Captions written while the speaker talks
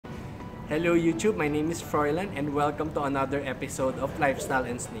Hello YouTube, my name is Froilan and welcome to another episode of Lifestyle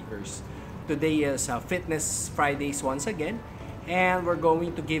and Sneakers. Today is Fitness Fridays once again, and we're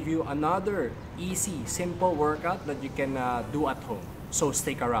going to give you another easy, simple workout that you can do at home. So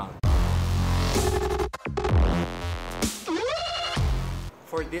stick around.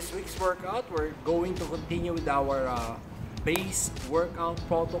 For this week's workout, we're going to continue with our base workout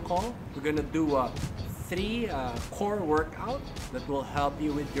protocol. We're gonna do three core workout that will help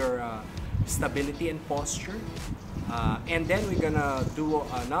you with your stability and posture, and then we're gonna do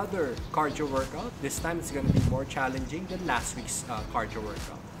another cardio workout. This time it's gonna be more challenging than last week's cardio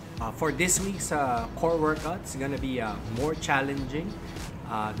workout. For this week's core workout, it's gonna be more challenging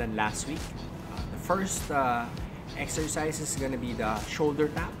than last week. The first exercise is gonna be the shoulder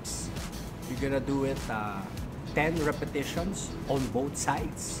taps. You're gonna do it 10 repetitions on both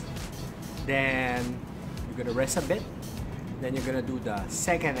sides. Then you're gonna rest a bit. Then you're gonna do the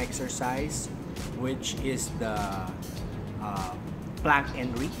second exercise, which is the plank and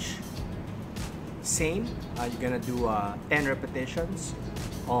reach. Same, you're gonna do 10 repetitions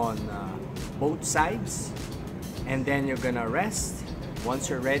on both sides, and then you're gonna rest. Once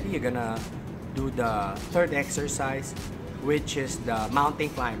you're ready, you're gonna do the third exercise, which is the mountain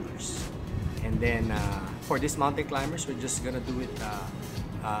climbers. And then for this mountain climbers, we're just gonna do it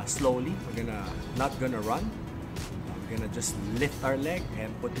slowly. We're not gonna run. We're gonna just lift our leg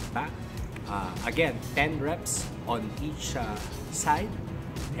and put it back. Again, 10 reps on each side,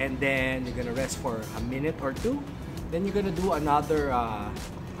 and then you're gonna rest for a minute or two. Then you're gonna do another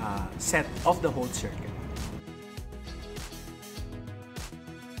set of the whole circuit.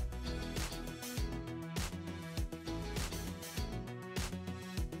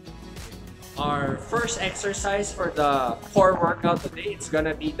 Our first exercise for the core workout today, it's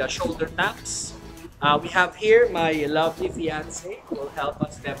gonna be the shoulder taps. We have here my lovely fiance who will help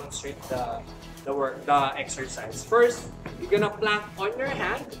us demonstrate the exercise. First, you're gonna plank on your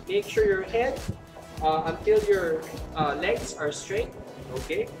hand. Make sure your head until your legs are straight.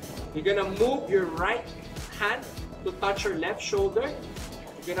 Okay. You're gonna move your right hand to touch your left shoulder.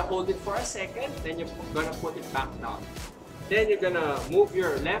 You're gonna hold it for a second. Then you're gonna put it back down. Then you're gonna move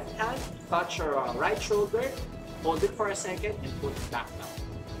your left hand, touch your right shoulder, hold it for a second, and put it back down.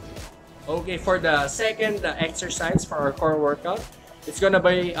 Okay, for the second exercise for our core workout, it's gonna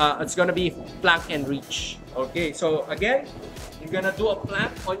be plank and reach. Okay, so again, you're gonna do a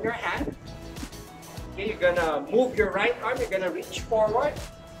plank on your hand. Okay, you're gonna move your right arm. You're gonna reach forward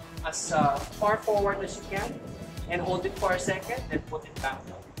as far forward as you can, and hold it for a second, and put it back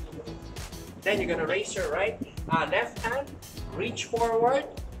down. Then you're gonna raise your left hand, reach forward,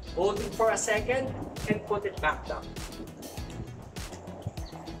 hold it for a second, and put it back down.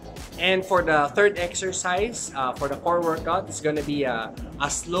 And for the third exercise, for the core workout, it's gonna be a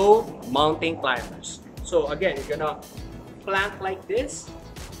slow mountain climbers. So again, you're gonna plank like this.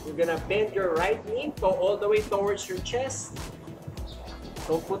 You're gonna bend your right knee, go all the way towards your chest.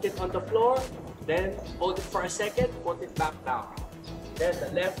 So put it on the floor, then hold it for a second, put it back down. Then the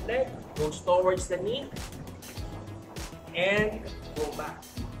left leg goes towards the knee and go back.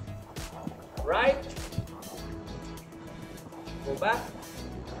 Right, go back,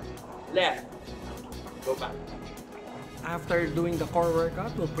 left, go back. After doing the core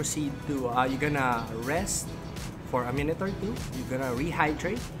workout, we'll proceed to, you're gonna rest for a minute or two, you're gonna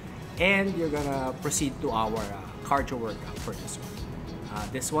rehydrate, and you're gonna proceed to our cardio workout for this one.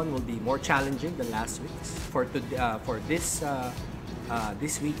 This one will be more challenging than last week's. For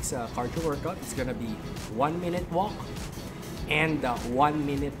this week's cardio workout, it's gonna be 1 minute walk and 1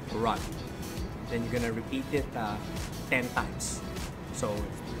 minute run. Then you're gonna repeat it 10 times. So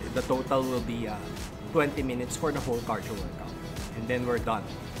the total will be 20 minutes for the whole cardio workout. And then we're done.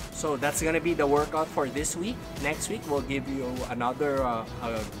 So that's gonna be the workout for this week. Next week, we'll give you another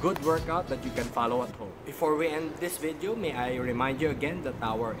good workout that you can follow at home. Before we end this video, may I remind you again that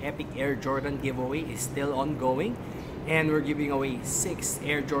our Epic Air Jordan giveaway is still ongoing. And we're giving away 6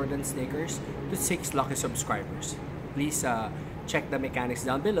 Air Jordan sneakers to 6 lucky subscribers. Please check the mechanics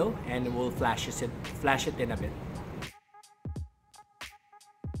down below, and we'll flash it in a bit.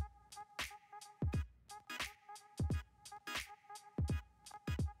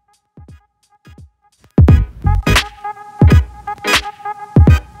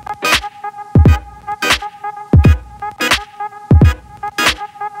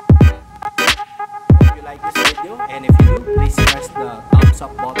 And if you do, please press the thumbs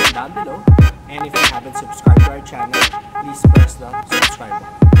up button down below. And if you haven't subscribed to our channel, please press the subscribe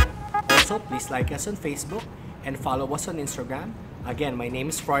button. Also, please like us on Facebook and follow us on Instagram. Again, my name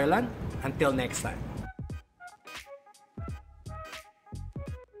is Froilan. Until next time.